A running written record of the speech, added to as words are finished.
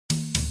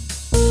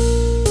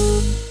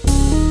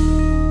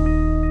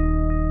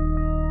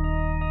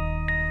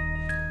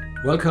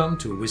Welcome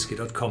to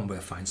Whisky.com,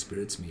 where fine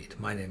spirits meet.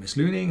 My name is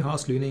Luening,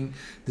 Horst Luening.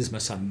 This is my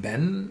son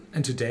Ben,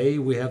 and today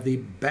we have the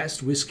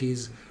best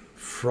whiskies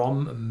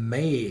from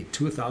May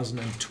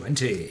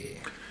 2020.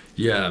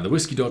 Yeah, the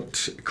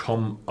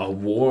Whisky.com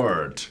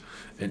award.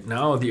 And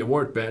now the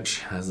award badge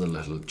has a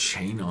little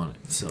chain on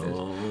it,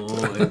 so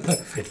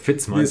it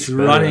fits much This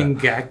better. running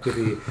gag with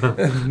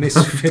the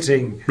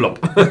misfitting. Blop.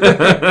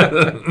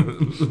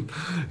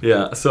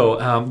 Yeah,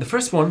 so the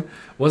first one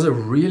was a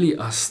really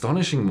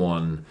astonishing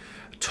one.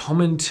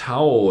 Tom &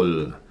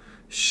 Towel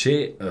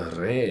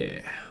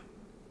Chérie.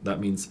 That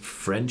means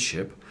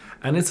friendship.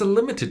 And it's a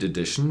limited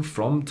edition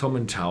from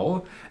Tom &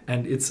 Towel,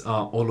 and it's a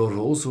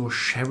Oloroso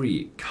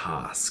sherry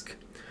cask.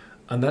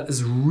 And that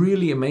is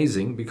really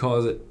amazing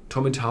because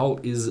Tom & Towel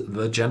is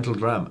the gentle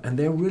dram, and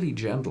they're really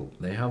gentle.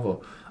 They have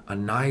a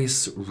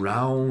nice,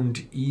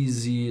 round,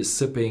 easy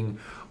sipping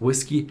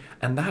whiskey,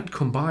 and that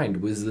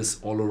combined with this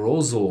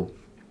Oloroso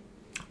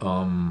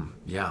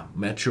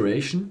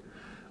maturation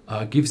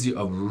gives you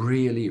a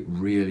really,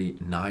 really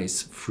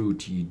nice,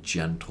 fruity,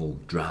 gentle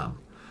dram.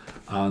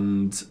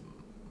 And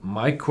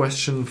my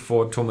question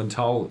for Tom &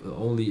 Towel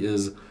only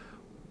is,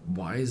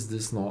 why is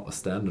this not a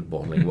standard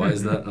bottling? Why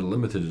is that a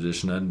limited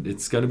edition? And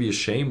it's going to be a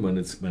shame when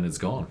it's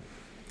gone.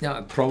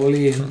 Yeah,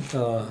 probably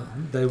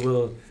they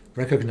will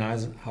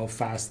recognize how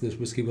fast this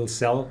whiskey will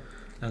sell,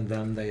 and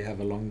then they have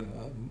a longer.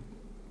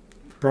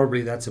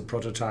 Probably that's a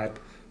prototype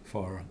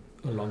for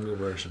a longer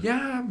version.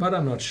 Yeah, but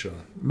I'm not sure.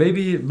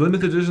 Maybe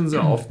limited editions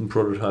are often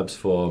prototypes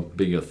for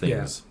bigger things.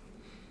 Yeah.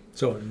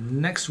 So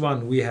next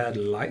one we had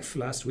live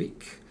last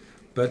week,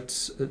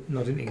 but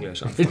not in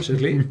English,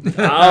 unfortunately.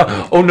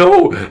 Oh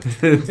no!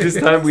 This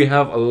time we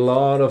have a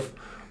lot of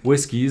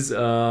whiskies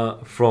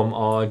from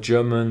our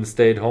German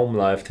stay-at-home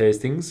live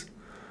tastings,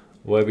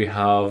 where we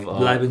have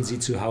Bleiben Sie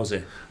zu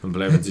Hause.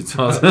 Bleiben Sie zu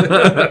Hause.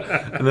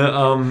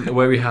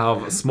 Where we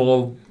have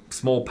small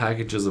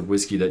packages of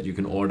whiskey that you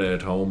can order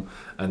at home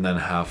and then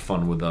have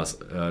fun with us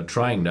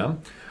trying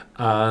them.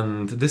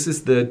 And this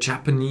is the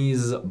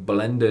Japanese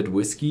blended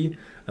whiskey,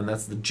 and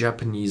that's the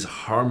Japanese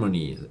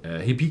Harmony.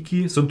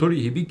 Hibiki,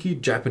 Suntory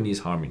Hibiki Japanese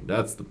Harmony.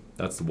 That's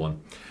the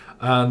one.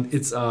 And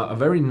it's a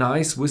very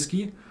nice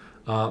whiskey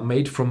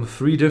made from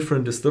 3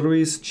 different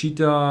distilleries,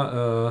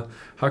 Chita,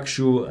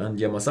 Hakushu, and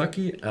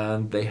Yamazaki.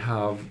 And they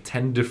have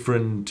 10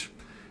 different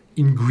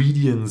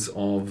ingredients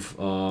of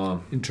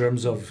in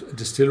terms of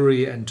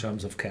distillery and in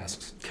terms of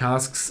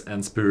casks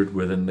and spirit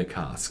within the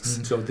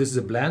casks. So this is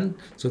a blend,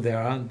 so there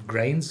are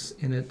grains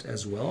in it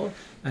as well.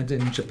 And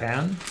in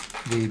Japan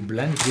the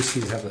blended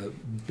whiskies have a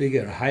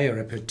bigger, higher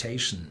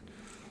reputation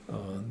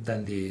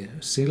than the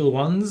single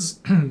ones.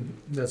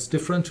 That's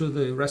different to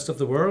the rest of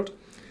the world,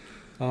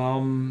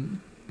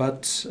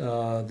 but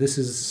this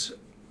is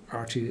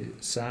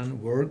artisanal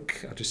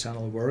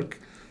work,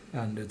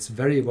 and it's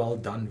very well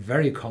done,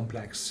 very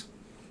complex.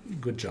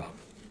 Good job.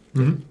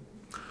 Mm-hmm.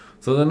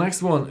 So the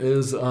next one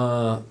is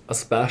a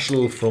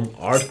special from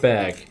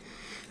Artback.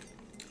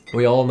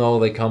 We all know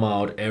they come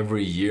out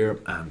every year,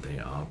 and they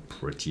are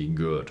pretty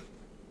good.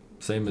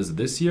 Same as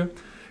this year.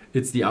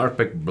 It's the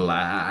Artback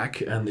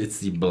Black, and it's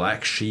the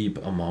black sheep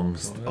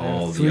amongst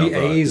all the 3 other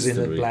A's in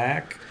the distillery.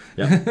 black.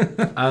 Yeah,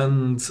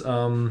 and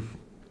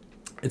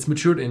it's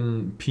matured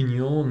in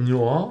Pinot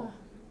Noir.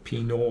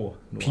 Pinot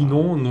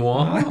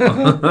Noir.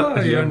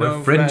 Yeah,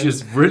 my French French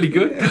is really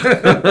good.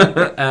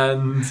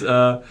 And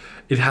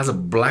it has a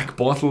black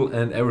bottle,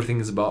 and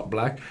everything is about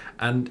black.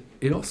 And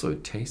it also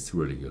tastes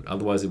really good.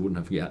 Otherwise, it wouldn't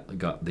have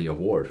got the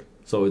award.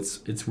 So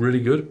it's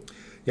really good.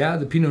 Yeah,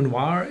 the Pinot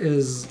Noir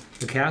is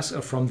the cask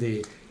from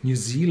the New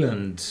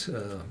Zealand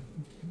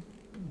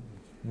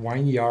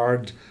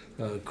vineyard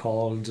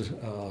called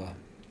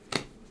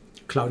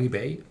Cloudy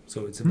Bay.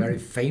 So it's a very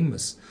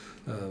famous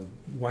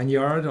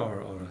vineyard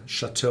or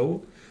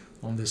chateau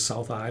on the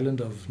South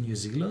Island of New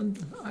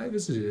Zealand. I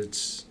visited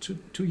it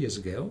two years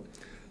ago,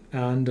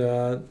 and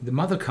the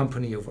mother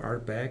company of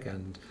Artback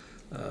and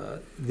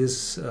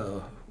this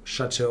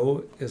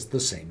chateau is the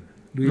same,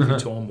 Louis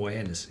Vuitton Moet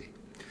Hennessy.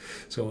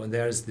 So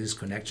there's this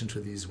connection to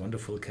these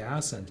wonderful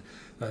casks, and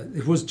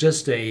it was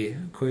just a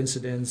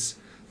coincidence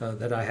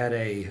that I had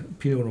a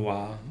Pinot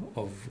Noir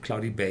of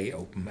Cloudy Bay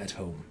open at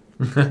home.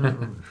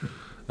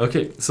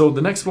 Okay, so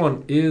the next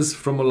one is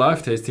from a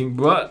live tasting,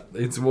 but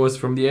it was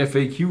from the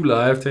FAQ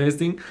live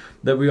tasting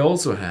that we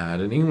also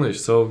had in English.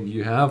 So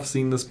you have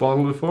seen this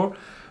bottle before,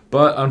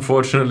 but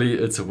unfortunately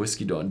it's a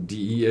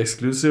Whisky.de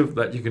exclusive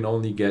that you can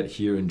only get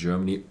here in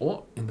Germany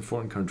or in the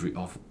foreign country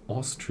of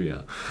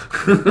Austria.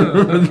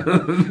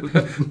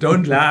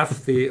 Don't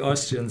laugh, the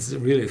Austrians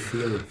really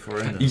feel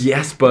foreigners.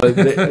 Yes, but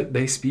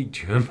they speak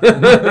German.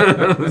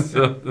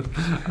 So,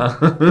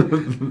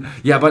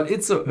 yeah, but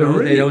it's a No,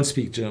 really they don't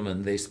speak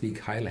German, they speak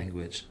high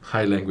language.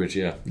 high language.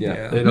 Yeah.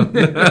 Yeah. They don't.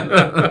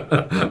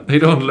 They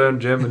don't learn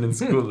German in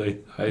school. They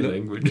high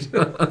language.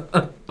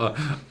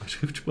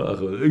 Schriftsprache,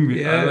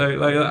 irgendwie,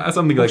 like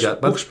something like that.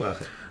 But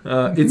Buchsprache.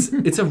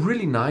 it's a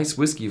really nice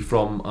whiskey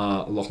from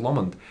Loch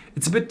Lomond.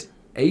 It's a bit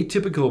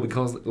atypical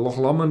because Loch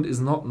Lomond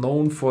is not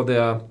known for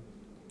their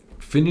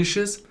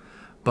finishes,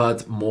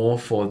 but more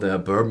for their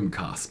bourbon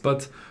casks.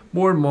 But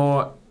more and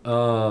more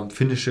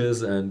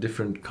finishes and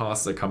different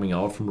casks are coming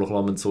out from Loch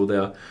Lomond. So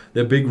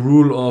their big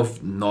rule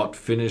of not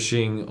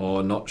finishing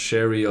or not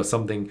sherry or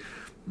something,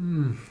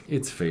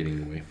 it's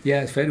fading away.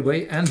 Yeah, it's fading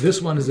away. And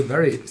this one is a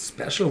very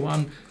special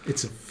one.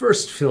 It's a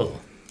first fill.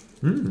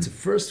 It's a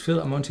first fill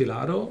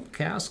Amontillado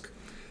cask,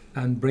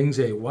 and brings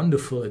a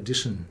wonderful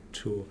addition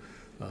to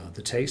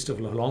the taste of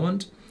Loch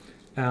Lomond.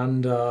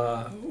 And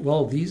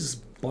well, these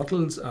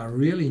bottles are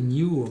really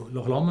new.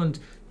 Loch Lomond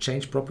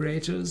changed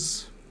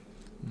proprietors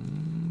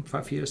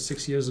 5 years,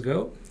 6 years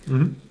ago,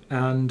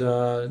 and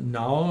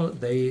now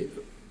they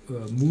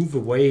move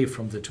away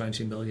from the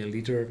 20 million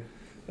liter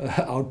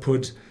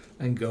output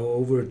and go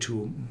over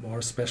to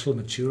more special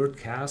matured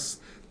casks.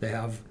 They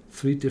have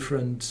 3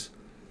 different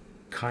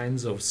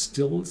kinds of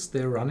stills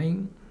they're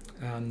running,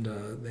 and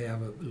they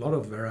have a lot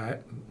of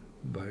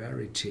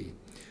variety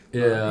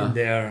in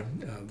their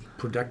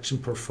production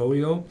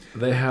portfolio.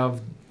 They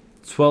have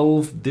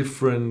 12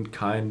 different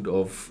kind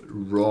of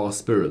raw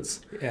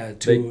spirits. Yeah,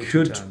 they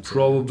could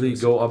probably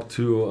go up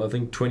to, I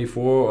think,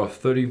 24 or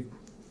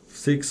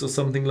 36 or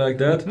something like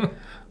that,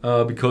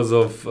 because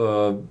of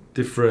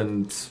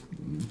different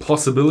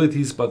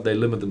possibilities, but they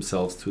limit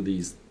themselves to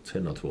these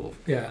 10 or 12.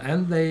 Yeah,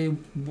 and they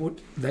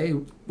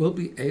will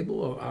be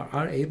able, or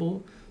are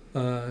able,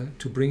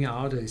 to bring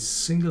out a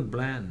single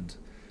blend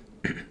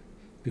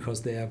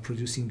because they are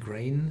producing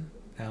grain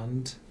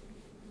and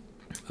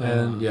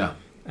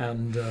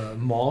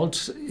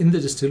malt in the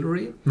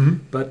distillery.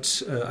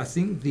 But I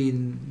think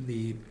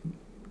the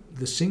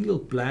single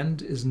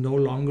blend is no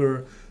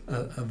longer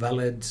a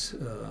valid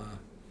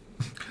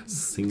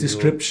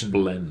description.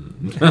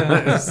 Blend.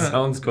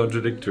 Sounds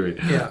contradictory.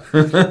 Yeah,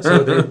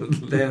 so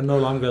they are no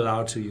longer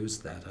allowed to use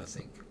that, I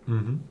think.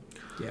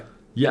 Yeah.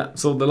 Yeah,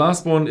 so the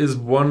last one is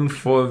one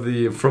from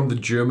the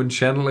German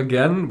channel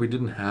again. We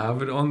didn't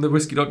have it on the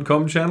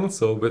Whisky.com channel,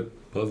 so a bit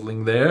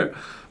puzzling there.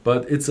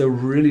 But it's a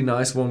really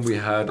nice one we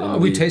had.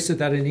 We tasted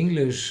that in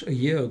English a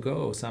year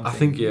ago or something. I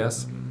think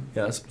yes.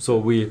 Yes.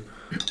 So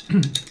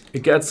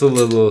it gets a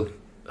little.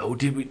 Oh,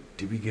 did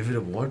we give it a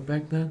award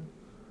back then?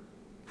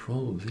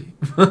 Probably.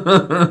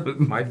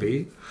 Might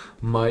be.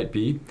 Might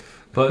be.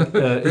 But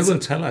they will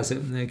tell us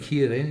and they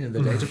key it in the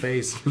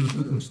database.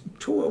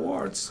 2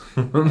 awards.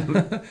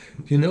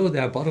 You know,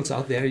 there are bottles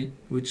out there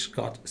which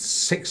got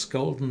 6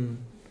 golden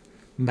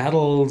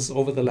medals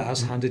over the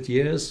last 100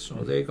 years. So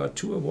they got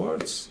 2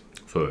 awards.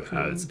 So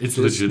it's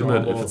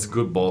legitimate if it's a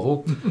good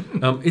bottle.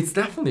 It's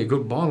definitely a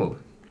good bottle.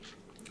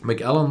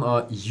 Macallan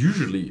are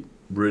usually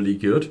really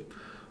good,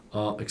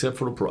 except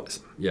for the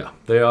price. Yeah,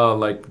 they are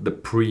like the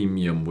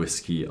premium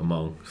whiskey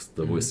amongst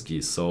the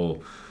whiskeys.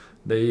 So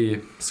they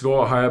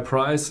score a higher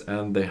price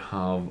and they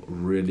have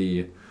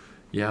really,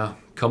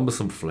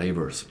 cumbersome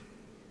flavors.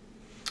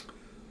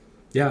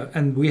 Yeah,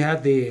 and we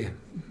had the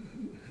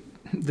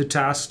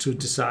task to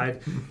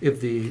decide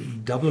if the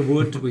double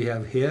wood we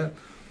have here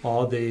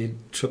or the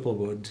triple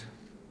wood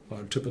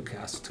or triple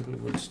cask, I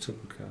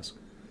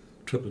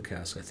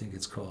think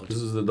it's called. This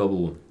is the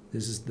double one.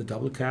 This is the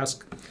double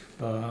cask.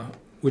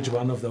 Which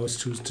one of those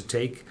 2 to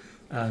take?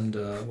 And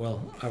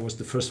well, I was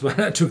the first one.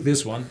 I took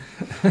this one.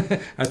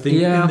 I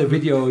think in the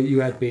video you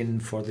had been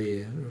for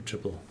the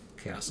triple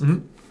cask.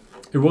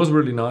 It was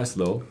really nice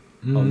though.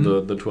 On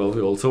the 12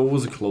 year old. So it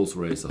was a close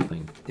race, I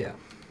think. Yeah.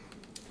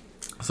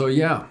 So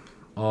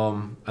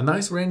a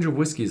nice range of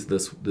whiskies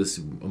this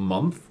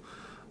month.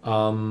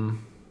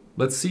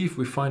 Let's see if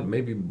we find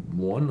maybe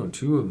 1 or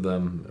 2 of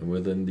them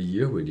within the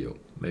year video,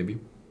 maybe.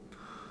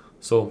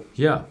 So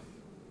do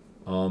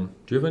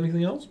you have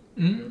anything else?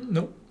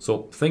 No.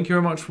 So thank you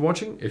very much for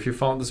watching. If you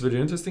found this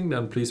video interesting,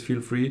 then please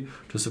feel free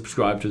to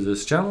subscribe to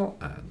this channel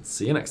and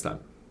see you next time.